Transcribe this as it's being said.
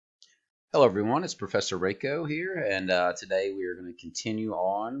Hello everyone, it's Professor Reiko here, and today we are going to continue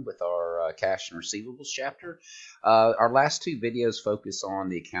on with our cash and receivables chapter. Our last two videos focus on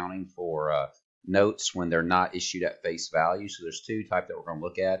the accounting for notes when they're not issued at face value. So there's two types that we're going to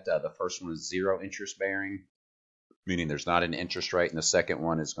look at. The first one is zero interest bearing, meaning there's not an interest rate, and the second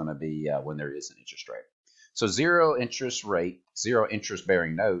one is going to be when there is an interest rate. So zero interest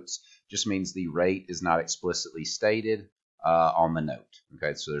bearing notes just means the rate is not explicitly stated on the note.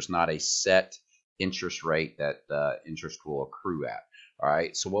 Okay, so there's not a set interest rate that interest will accrue at. All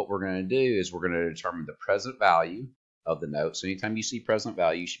right, so what we're going to do is we're going to determine the present value of the note. So anytime you see present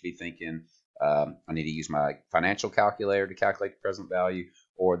value, you should be thinking, I need to use my financial calculator to calculate the present value,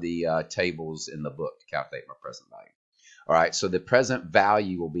 or the tables in the book to calculate my present value. All right, so the present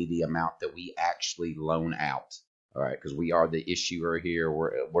value will be the amount that we actually loan out. All right, because we are the issuer here.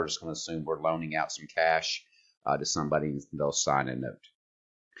 We're just going to assume we're loaning out some cash to somebody, and they'll sign a note.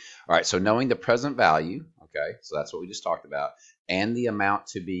 All right, so knowing the present value, okay, so that's what we just talked about, and the amount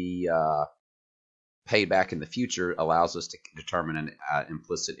to be paid back in the future allows us to determine an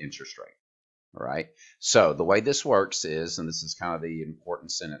implicit interest rate. All right, so the way this works is, and this is kind of the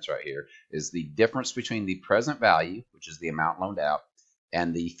important sentence right here, is the difference between the present value, which is the amount loaned out,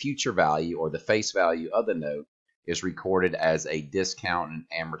 and the future value or the face value of the note is recorded as a discount and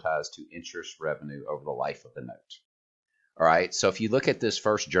amortized to interest revenue over the life of the note. All right, so if you look at this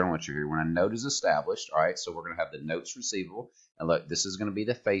first journal entry here, when a note is established, all right, so we're going to have the notes receivable, and look, this is going to be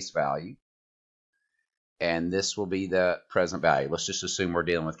the face value, and this will be the present value. Let's just assume we're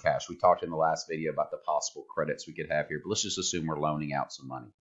dealing with cash. We talked in the last video about the possible credits we could have here, but let's just assume we're loaning out some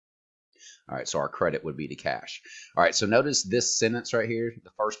money. All right, so our credit would be to cash. All right, so notice this sentence right here,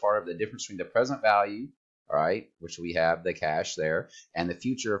 the first part of the difference between the present value, all right, which we have the cash there, and the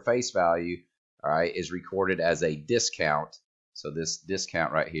future face value, all right, is recorded as a discount. So this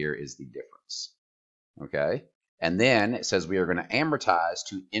discount right here is the difference. Okay, and then it says we are going to amortize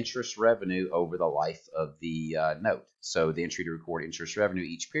to interest revenue over the life of the note. So the entry to record interest revenue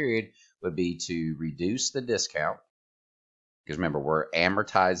each period would be to reduce the discount, because remember, we're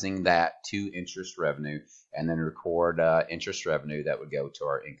amortizing that to interest revenue, and then record interest revenue that would go to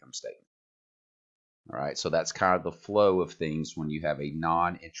our income statement. All right, so that's kind of the flow of things when you have a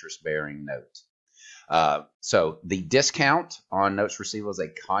non-interest bearing note. So the discount on notes receivable is a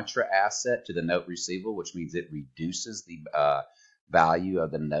contra asset to the note receivable, which means it reduces the value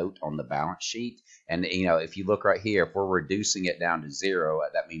of the note on the balance sheet. And if you look right here, if we're reducing it down to zero,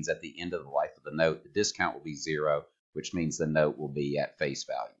 that means at the end of the life of the note, the discount will be zero, which means the note will be at face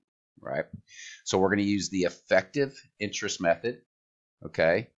value. Right? So we're going to use the effective interest method.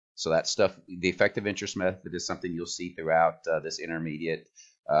 Okay. So that stuff, the effective interest method is something you'll see throughout this intermediate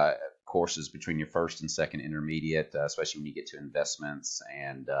courses between your first and second intermediate, especially when you get to investments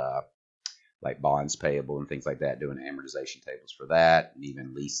and like bonds payable and things like that, doing amortization tables for that, and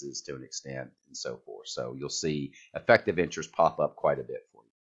even leases to an extent and so forth. So you'll see effective interest pop up quite a bit for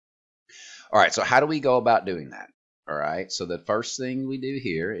you. All right, so how do we go about doing that? All right, so the first thing we do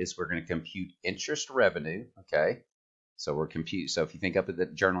here is we're going to compute interest revenue, okay? So so if you think up at the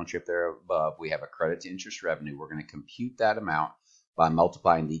journal entry up there above, we have a credit to interest revenue. We're going to compute that amount by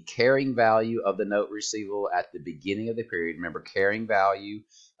multiplying the carrying value of the note receivable at the beginning of the period. Remember, carrying value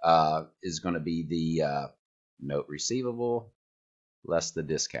is going to be the note receivable less the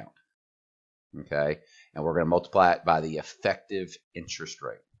discount. Okay, and we're going to multiply it by the effective interest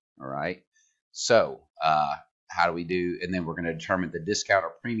rate. All right, so how do we do? And then we're going to determine the discount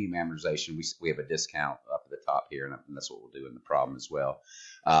or premium amortization. We have a discount up at the top here, and that's what we'll do in the problem as well.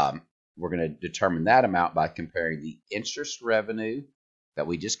 We're going to determine that amount by comparing the interest revenue that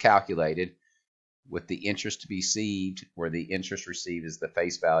we just calculated with the interest to be received, where the interest received is the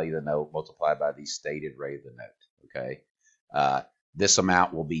face value of the note multiplied by the stated rate of the note. Okay, this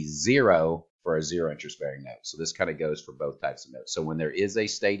amount will be zero for a zero interest bearing note. So this kind of goes for both types of notes. So when there is a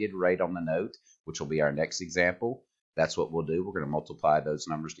stated rate on the note, which will be our next example, that's what we'll do. We're going to multiply those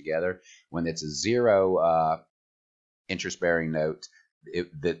numbers together. When it's a zero interest bearing note,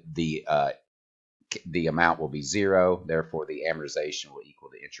 the amount will be zero. Therefore, the amortization will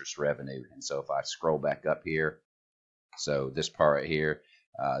equal the interest revenue. And so if I scroll back up here, so this part right here,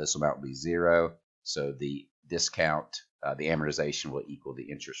 this amount will be zero. So the discount, the amortization will equal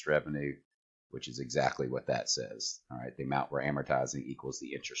the interest revenue, which is exactly what that says. All right, the amount we're amortizing equals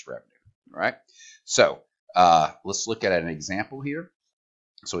the interest revenue. All right, so let's look at an example here.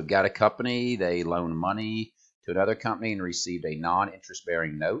 So we've got a company, they loan money to another company and received a non-interest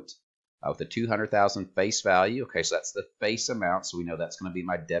bearing note with a $200,000 face value. Okay, so that's the face amount, so we know that's going to be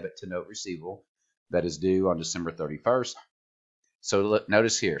my debit to note receivable that is due on December 31st. So look,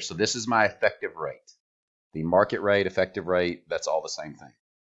 notice here. So this is my effective rate. The market rate, effective rate, that's all the same thing.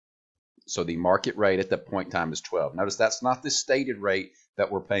 So the market rate at that point in time is 12. Notice that's not the stated rate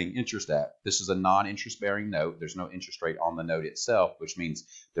that we're paying interest at. This is a non-interest bearing note. There's no interest rate on the note itself, which means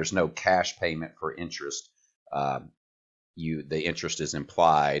there's no cash payment for interest. The interest is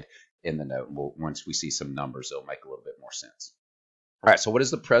implied in the note. Once we see some numbers, it'll make a little bit more sense. All right, so what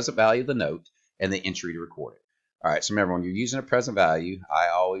is the present value of the note and the entry to record it? All right, so remember, when you're using a present value, I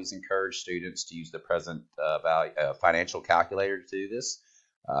always encourage students to use the present value financial calculator to do this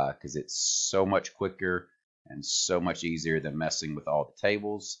because it's so much quicker and so much easier than messing with all the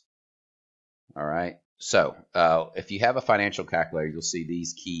tables. All right, so if you have a financial calculator, you'll see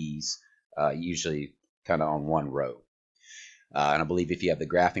these keys usually kind of on one row. And I believe if you have the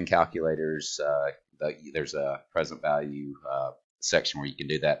graphing calculators, there's a present value section where you can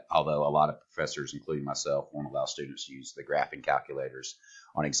do that, although a lot of professors, including myself, won't allow students to use the graphing calculators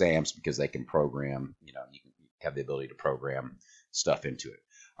on exams because they can program, you can have the ability to program stuff into it.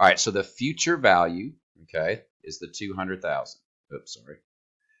 All right, so the future value, okay, is the 200,000. Oops, sorry,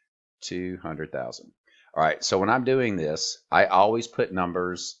 200,000. All right, so when I'm doing this, I always put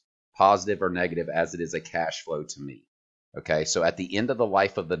numbers positive or negative as it is a cash flow to me. Okay, so at the end of the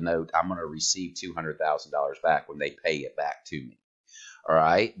life of the note, I'm going to receive $200,000 back when they pay it back to me. All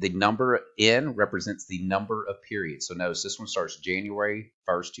right, the number N represents the number of periods. So notice this one starts January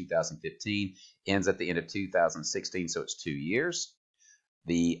 1st, 2015, ends at the end of 2016, so it's 2 years.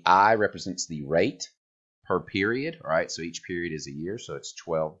 The I represents the rate per period. All right, so each period is a year, so it's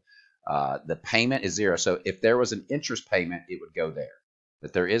 12. The payment is 0. So if there was an interest payment, it would go there.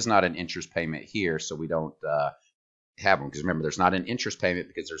 But there is not an interest payment here, so we don't have them, because remember, there's not an interest payment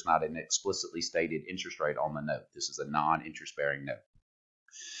because there's not an explicitly stated interest rate on the note. This is a non-interest bearing note.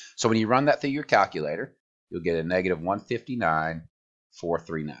 So when you run that through your calculator, you'll get a negative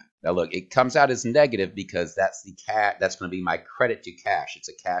 159,439. Now look, it comes out as negative because that's that's going to be my credit to cash. It's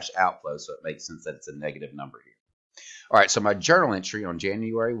a cash outflow, so it makes sense that it's a negative number here. All right, so my journal entry on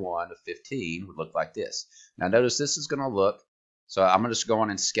January 1 of 15 would look like this. Now notice this is going to look, so I'm going to just go on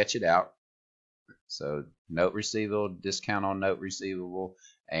and sketch it out. So note receivable, discount on note receivable,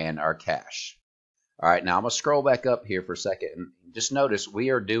 and our cash. All right, now I'm going to scroll back up here for a second. And just notice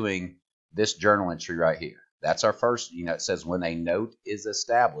we are doing this journal entry right here. That's our first, it says when a note is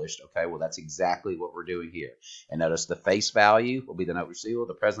established. Okay, well, that's exactly what we're doing here. And notice the face value will be the note receivable,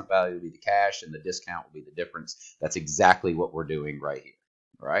 the present value will be the cash, and the discount will be the difference. That's exactly what we're doing right here.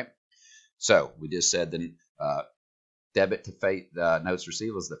 All right, so we just said the debit to notes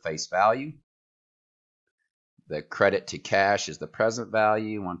receivable is the face value. The credit to cash is the present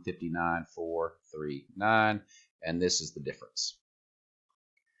value, 159,439, and this is the difference.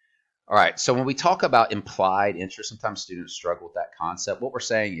 All right, so when we talk about implied interest, sometimes students struggle with that concept. What we're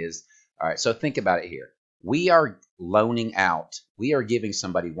saying is, all right, so think about it here. We are loaning out, we are giving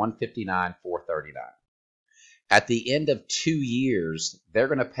somebody 159,439. At the end of 2 years, they're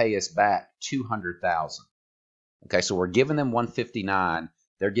going to pay us back 200,000. Okay, so we're giving them 159.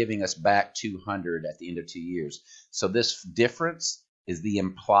 They're giving us back 200 at the end of 2 years. So this difference is the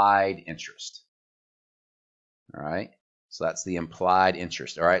implied interest. All right. So that's the implied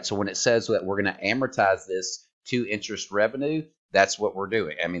interest. All right. So when it says that we're going to amortize this to interest revenue, that's what we're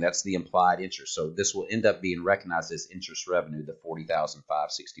doing. I mean, that's the implied interest. So this will end up being recognized as interest revenue, the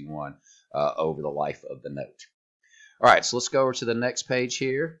 $40,561 over the life of the note. All right. So let's go over to the next page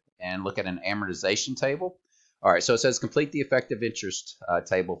here and look at an amortization table. All right, so it says complete the effective interest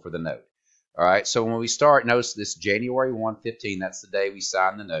table for the note. All right, so when we start, notice this January 1/15, that's the day we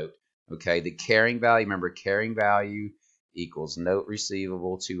signed the note. Okay, the carrying value, remember carrying value equals note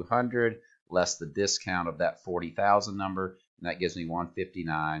receivable 200 less the discount of that 40,000 number, and that gives me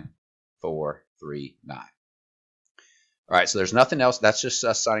 159,439. All right, so there's nothing else. That's just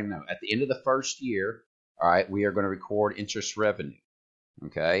us signing the note. At the end of the first year, all right, we are going to record interest revenue.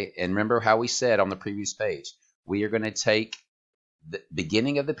 Okay, and remember how we said on the previous page, we are going to take the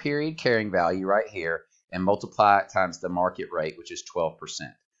beginning of the period carrying value right here and multiply it times the market rate, which is 12%.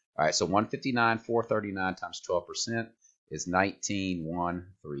 All right, so 159,439 times 12% is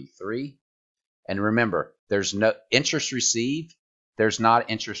 19,133. And remember, there's no interest received. There's not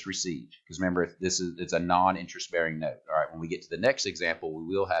interest received because remember, it's a non-interest bearing note. All right, when we get to the next example, we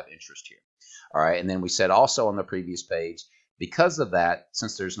will have interest here. All right, and then we said also on the previous page, because of that,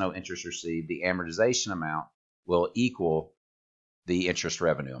 since there's no interest received, the amortization amount will equal the interest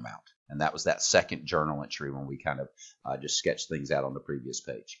revenue amount. And that was that second journal entry when we kind of just sketched things out on the previous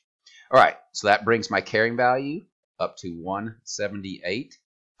page. All right, so that brings my carrying value up to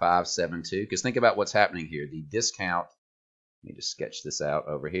 178,572. Because think about what's happening here. The discount Let me just sketch this out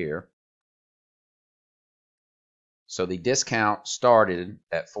over here. So the discount started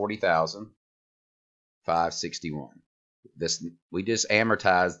at $40,561. This we just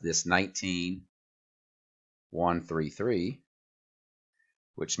amortized this 19,133,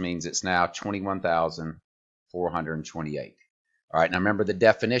 which means it's now 21,428. All right, now remember the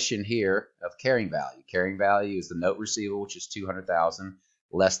definition here of carrying value. Carrying value is the note receivable, which is 200,000,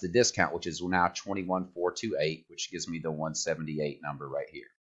 less the discount, which is now 21,428, which gives me the 178 number right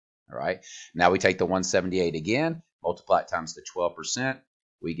here. All right, now we take the 178 again, multiply it times the 12%,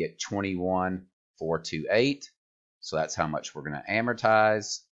 we get 21,428. So that's how much we're going to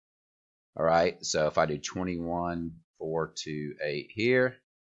amortize. All right, so if I do 21,428 here,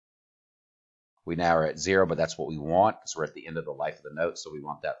 we now are at 0, but that's what we want because we're at the end of the life of the note, so we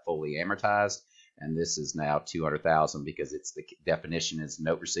want that fully amortized. And this is now 200,000 because it's the definition is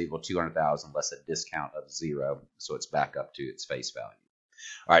note receivable 200,000 less a discount of 0, so it's back up to its face value.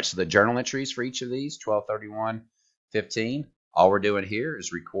 All right, so the journal entries for each of these, 12/31/15, all we're doing here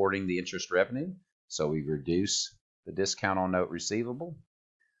is recording the interest revenue. So we reduce the discount on note receivable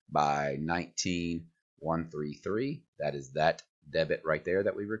by 19,133. That is that debit right there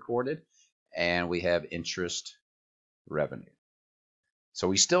that we recorded. And we have interest revenue. So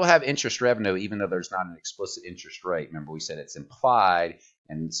we still have interest revenue even though there's not an explicit interest rate. Remember we said it's implied,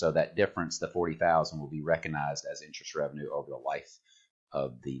 and so that difference, the 40,000, will be recognized as interest revenue over the life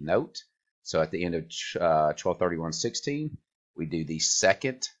of the note. So at the end of 12/31/16, we do the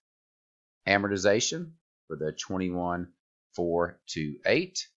second amortization for the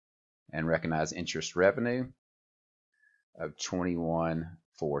 21,428 and recognize interest revenue of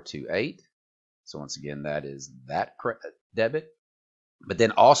 21,428. So once again, that is that debit. But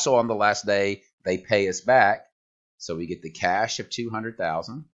then also on the last day, they pay us back. So we get the cash of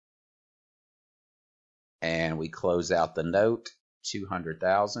 200,000 and we close out the note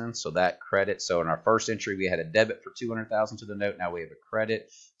 200,000. So that credit. So in our first entry, we had a debit for 200,000 to the note. Now we have a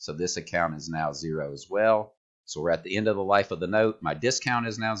credit. So this account is now 0 as well. So we're at the end of the life of the note. My discount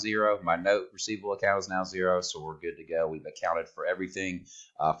is now 0. My note receivable account is now 0. So we're good to go. We've accounted for everything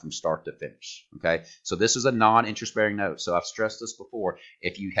from start to finish. Okay. So this is a non-interest bearing note. So I've stressed this before.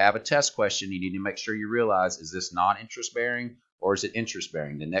 If you have a test question, you need to make sure you realize, is this non-interest bearing or is it interest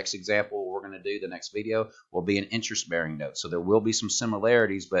bearing? The next example we're going to do, the next video, will be an interest bearing note. So there will be some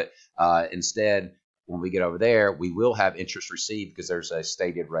similarities, but instead, when we get over there, we will have interest received because there's a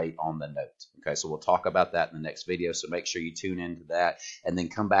stated rate on the note. Okay, so we'll talk about that in the next video. So make sure you tune into that and then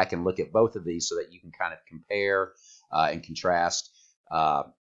come back and look at both of these so that you can kind of compare and contrast,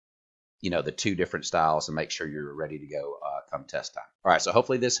 the two different styles and make sure you're ready to go come test time. All right, so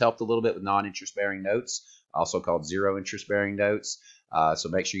hopefully this helped a little bit with non-interest bearing notes, also called zero interest bearing notes. So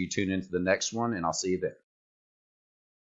make sure you tune into the next one, and I'll see you then.